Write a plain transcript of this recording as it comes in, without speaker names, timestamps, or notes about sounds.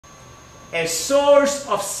a source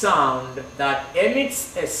of sound that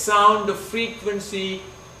emits a sound of frequency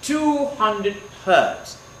 200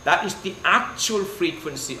 Hertz. That is the actual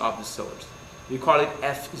frequency of the source. We call it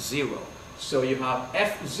F0. So you have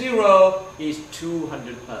F0 is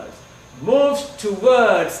 200 Hertz. Moves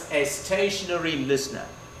towards a stationary listener.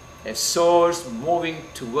 A source moving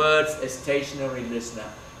towards a stationary listener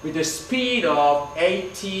with a speed of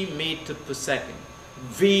 80 meters per second.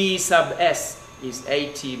 V sub S is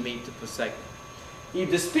 80 meters per second. If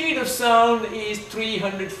the speed of sound is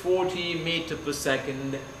 340 meters per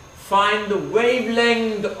second, find the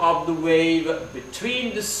wavelength of the wave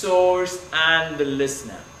between the source and the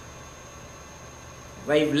listener.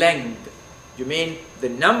 Wavelength. You mean the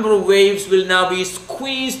number of waves will now be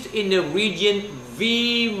squeezed in a region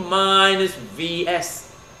V minus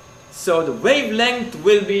Vs. So the wavelength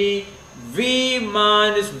will be V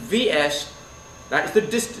minus Vs, that is the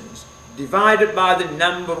distance, divided by the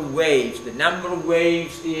number of waves. The number of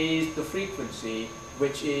waves is the frequency,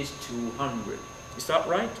 which is 200. Is that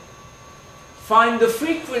right? Find the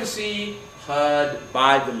frequency heard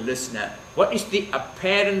by the listener. What is the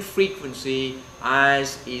apparent frequency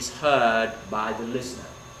as is heard by the listener?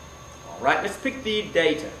 Alright, let's pick the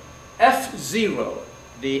data. F0,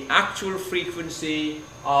 the actual frequency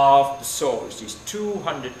of the source, is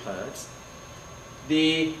 200 Hertz.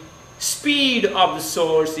 The speed of the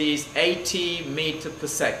source is 80 meters per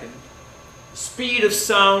second. Speed of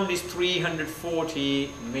sound is 340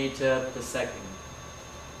 meters per second.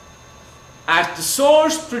 As the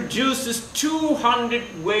source produces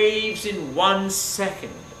 200 waves in 1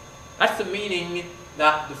 second, that's the meaning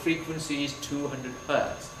that the frequency is 200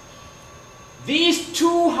 Hertz. These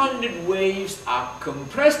 200 waves are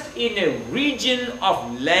compressed in a region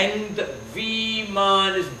of length V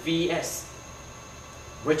minus Vs,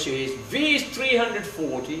 which is V is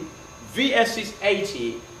 340, Vs is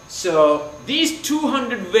 80. So these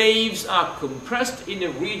 200 waves are compressed in a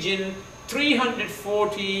region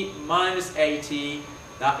 340 minus 80,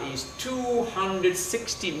 that is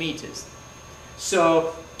 260 meters.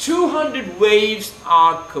 So 200 waves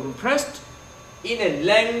are compressed in a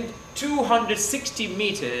length 260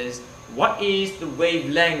 meters. What is the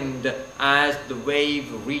wavelength as the wave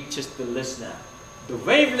reaches the listener? The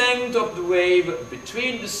wavelength of the wave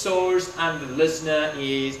between the source and the listener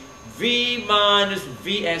is V minus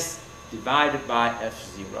Vs divided by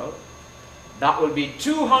F0. That will be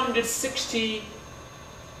 260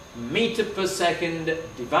 meters per second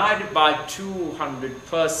divided by 200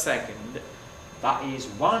 per second. That is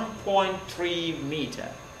 1.3 meter.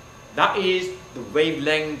 That is the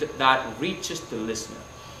wavelength that reaches the listener.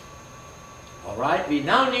 Alright, we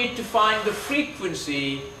now need to find the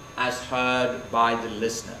frequency as heard by the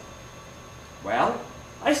listener. Well,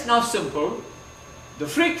 it's now simple. The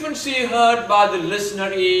frequency heard by the listener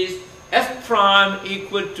is F prime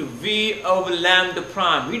equal to V over lambda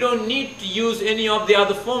prime. We don't need to use any of the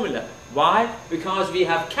other formula. Why? Because we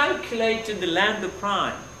have calculated the lambda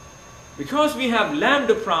prime. Because we have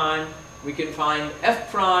lambda prime, we can find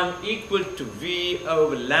F prime equal to V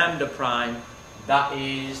over lambda prime. That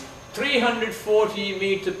is 340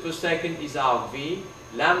 meters per second is our V.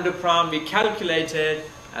 Lambda prime we calculated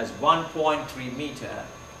as 1.3 meter.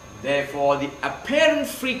 Therefore, the apparent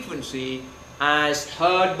frequency as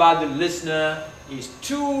heard by the listener is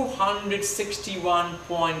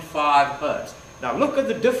 261.5 Hertz. Now look at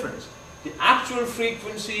the difference. The actual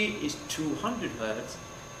frequency is 200 Hertz.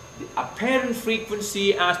 The apparent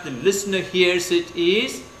frequency as the listener hears it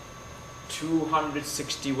is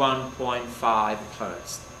 261.5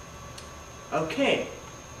 Hertz. Okay,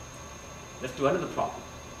 let's do another problem.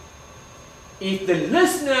 If the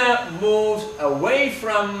listener moves away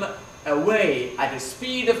at a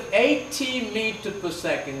speed of 80 meters per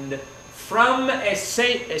second from a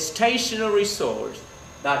stationary source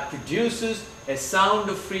that produces a sound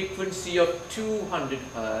of frequency of 200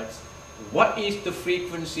 Hertz, what is the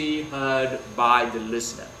frequency heard by the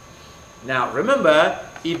listener? Now remember,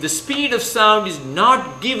 if the speed of sound is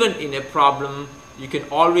not given in a problem, you can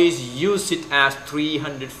always use it as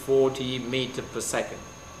 340 meters per second.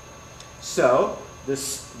 So the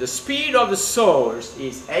speed of the source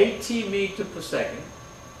is 80 meters per second.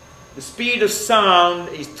 The speed of sound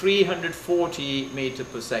is 340 meters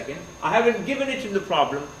per second. I haven't given it in the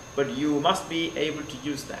problem, but you must be able to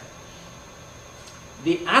use that.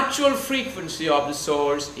 The actual frequency of the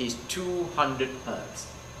source is 200 Hertz.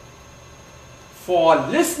 For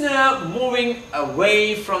listener moving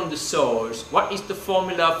away from the source, what is the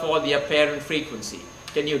formula for the apparent frequency?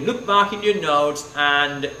 Can you look back in your notes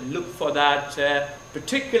and look for that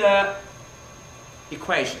particular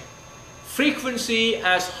equation? Frequency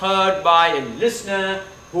as heard by a listener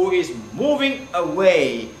who is moving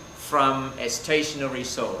away from a stationary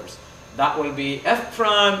source. That will be f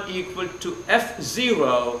prime equal to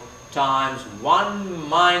f0 times 1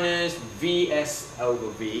 minus Vs over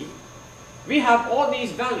V. We have all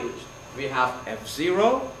these values. We have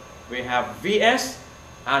f0, we have Vs,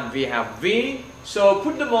 and we have V. So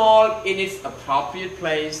put them all in its appropriate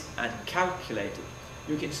place and calculate it.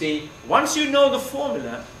 You can see, once you know the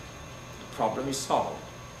formula, the problem is solved.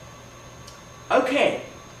 Okay,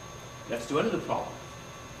 let's do another problem.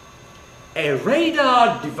 A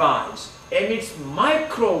radar device emits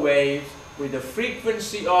microwaves with a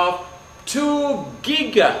frequency of 2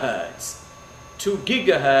 gigahertz. 2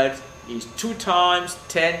 gigahertz is 2 times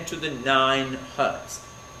 10 to the 9 hertz.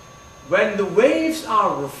 When the waves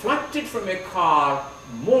are reflected from a car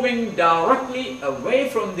moving directly away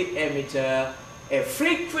from the emitter, a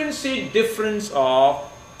frequency difference of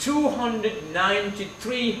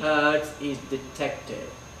 293 hertz is detected.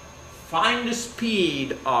 Find the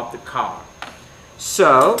speed of the car.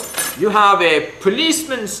 So, you have a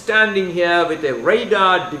policeman standing here with a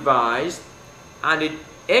radar device, and it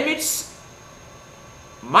emits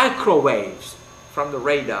microwaves from the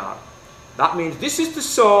radar. That means this is the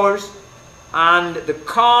source and the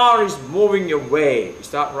car is moving away. Is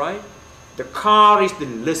that right? The car is the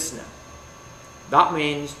listener. That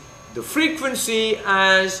means the frequency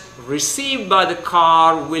as received by the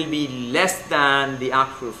car will be less than the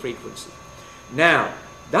actual frequency. Now,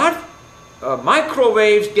 that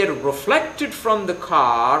microwaves get reflected from the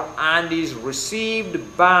car and is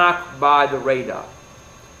received back by the radar.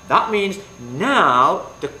 That means now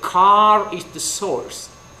the car is the source.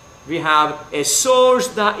 We have a source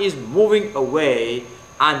that is moving away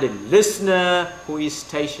and a listener who is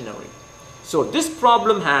stationary. So this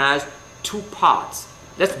problem has 2 parts.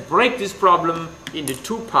 Let's break this problem into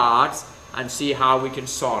 2 parts and see how we can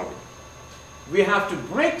solve it. We have to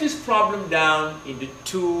break this problem down into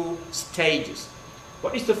 2 stages.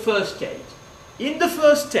 What is the first stage? In the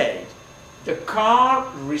first stage, the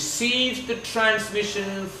car receives the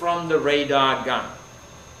transmission from the radar gun.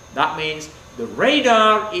 That means the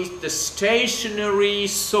radar is the stationary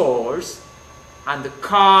source and the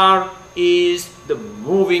car is the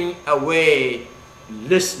moving away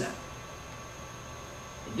listener.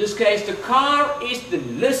 In this case, the car is the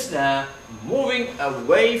listener moving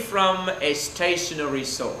away from a stationary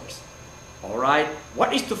source. Alright,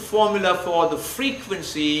 what is the formula for the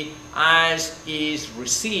frequency as is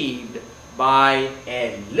received by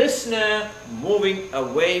a listener moving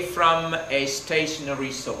away from a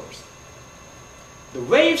stationary source? The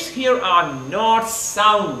waves here are not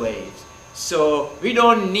sound waves, so we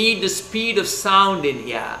don't need the speed of sound in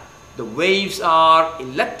here. The waves are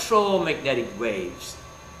electromagnetic waves,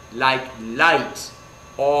 like light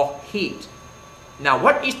or heat. Now,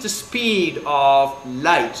 what is the speed of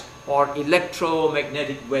light or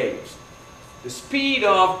electromagnetic waves? The speed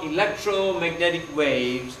of electromagnetic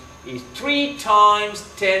waves is 3 times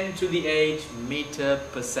 10 to the 8 meter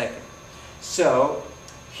per second. So,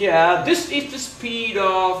 here, this is the speed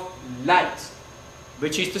of light,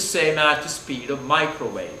 which is the same as the speed of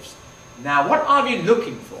microwaves. Now, what are we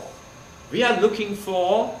looking for? We are looking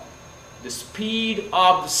for the speed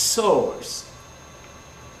of the source.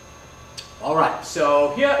 Alright,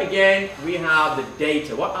 so here again we have the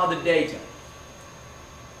data. What are the data?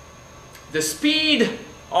 The speed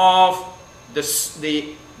of the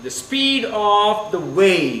speed of the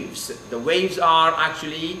waves. The waves are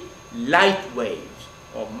actually light waves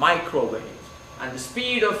or microwaves. And the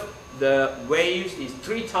speed of the waves is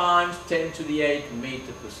 3 times 10 to the 8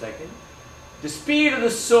 meter per second. The speed of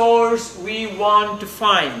the source we want to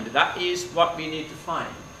find. That is what we need to find.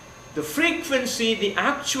 The frequency, the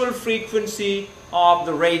actual frequency of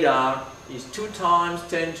the radar is 2 times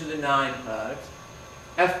 10 to the 9 hertz.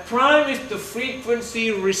 F prime is the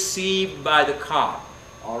frequency received by the car.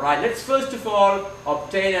 Alright, let's first of all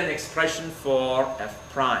obtain an expression for F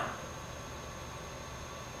prime.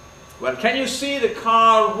 Well, can you see the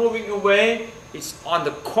car moving away? It's on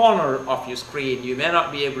the corner of your screen. You may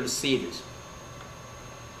not be able to see this.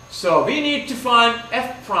 So we need to find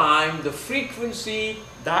F prime, the frequency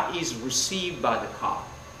that is received by the car.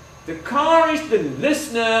 The car is the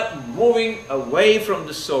listener moving away from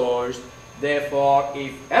the source. Therefore,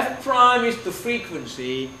 if F prime is the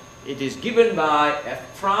frequency, it is given by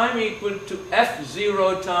F prime equal to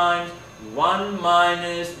F0 times 1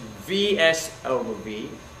 minus Vs over V.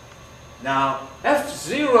 Now,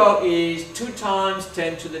 F0 is 2 times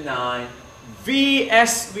 10 to the 9.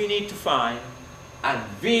 Vs we need to find. And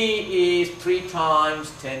V is 3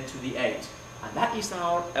 times 10 to the 8. And that is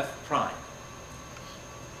our F prime.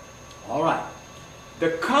 Alright. the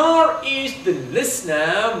car is the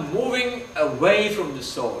listener moving away from the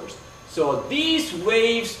source. So these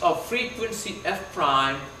waves of frequency f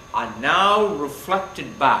prime are now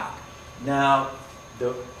reflected back. Now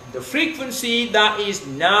the frequency that is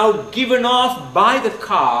now given off by the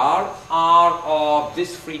car are of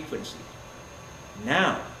this frequency.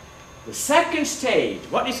 Now the second stage,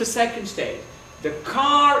 what is the second stage? The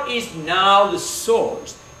car is now the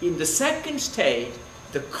source. In the second stage,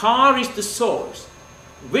 the car is the source,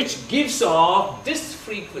 which gives off this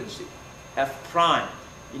frequency, f prime.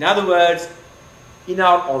 In other words, in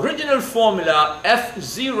our original formula,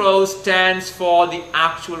 f0 stands for the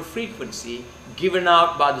actual frequency given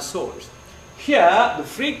out by the source. Here, the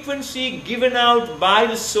frequency given out by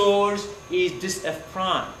the source is this f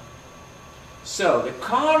prime. So, the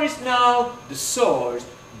car is now the source,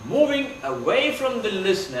 moving away from the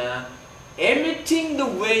listener, emitting the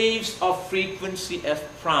waves of frequency f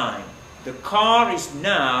prime. The car is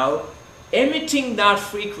now emitting that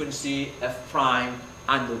frequency f prime,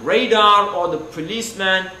 and the radar or the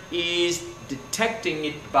policeman is detecting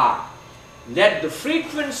it back. Let the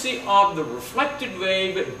frequency of the reflected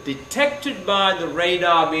wave detected by the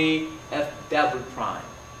radar be f double prime.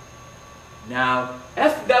 Now,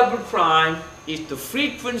 f double prime is the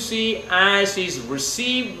frequency as is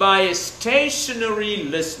received by a stationary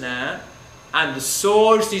listener, and the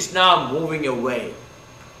source is now moving away.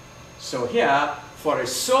 So here, for a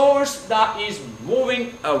source that is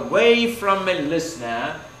moving away from a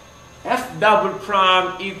listener, f double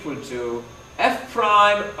prime equal to f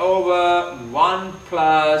prime over 1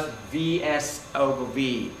 plus vs over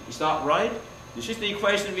v. Is that right? This is the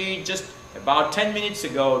equation we just about 10 minutes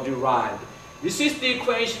ago derived. This is the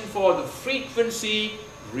equation for the frequency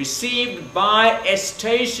received by a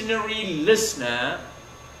stationary listener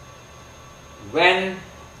when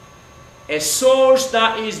a source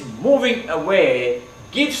that is moving away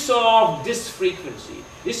gives off this frequency.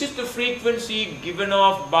 This is the frequency given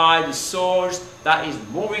off by the source that is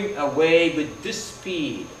moving away with this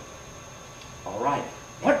speed. Alright,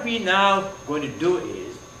 what we now going to do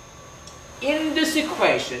is, in this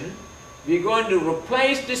equation, we're going to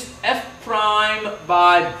replace this f prime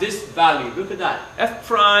by this value. Look at that. F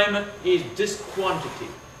prime is this quantity.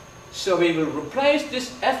 So we will replace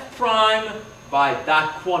this f prime by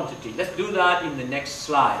that quantity. Let's do that in the next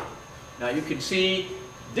slide. Now you can see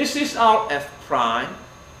this is our f prime,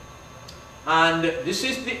 and this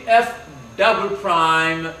is the f double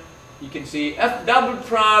prime. You can see f double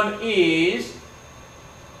prime is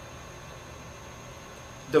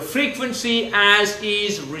the frequency as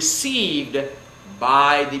is received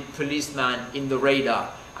by the policeman in the radar.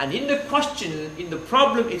 And in the question, in the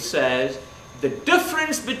problem, it says the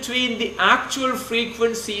difference between the actual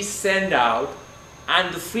frequency sent out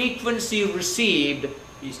and the frequency received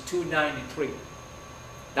is 293.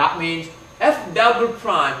 That means f double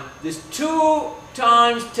prime, this 2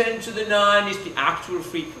 times 10 to the 9 is the actual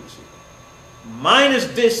frequency, minus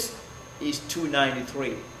this is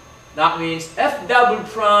 293. That means f double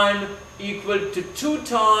prime equal to 2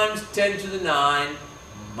 times 10 to the 9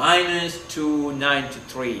 minus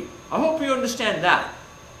 293. I hope you understand that.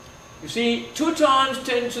 You see, 2 times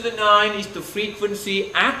 10 to the 9 is the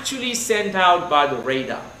frequency actually sent out by the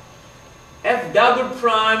radar. F double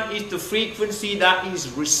prime is the frequency that is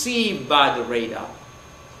received by the radar.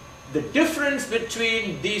 The difference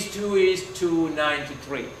between these two is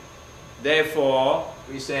 293. Therefore,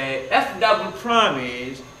 we say F double prime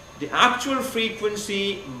is the actual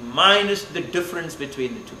frequency minus the difference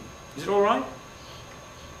between the two. Is it alright?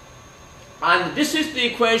 And this is the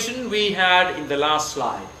equation we had in the last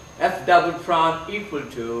slide. F double prime equal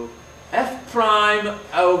to F prime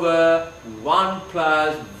over 1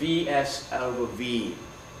 plus Vs over V.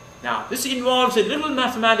 Now, this involves a little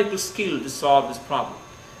mathematical skill to solve this problem.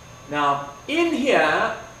 Now, in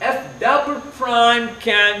here, F double prime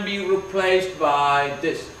can be replaced by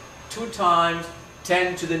this. 2 times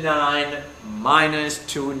 10 to the 9 minus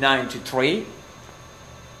 293.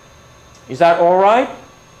 Is that alright?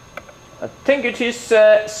 I think it is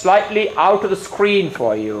slightly out of the screen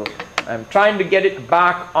for you. I'm trying to get it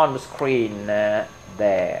back on the screen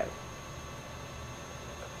there.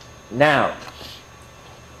 Now,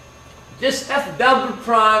 this F double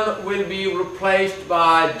prime will be replaced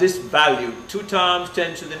by this value, 2 times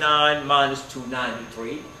 10 to the 9 minus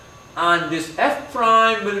 293. And this F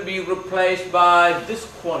prime will be replaced by this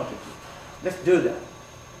quantity. Let's do that.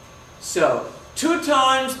 So, 2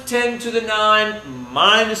 times 10 to the 9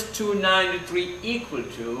 minus 293 equal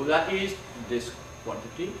to, that is this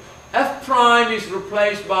quantity. F prime is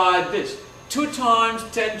replaced by this. 2 times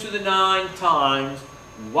 10 to the 9 times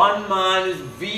 1 minus V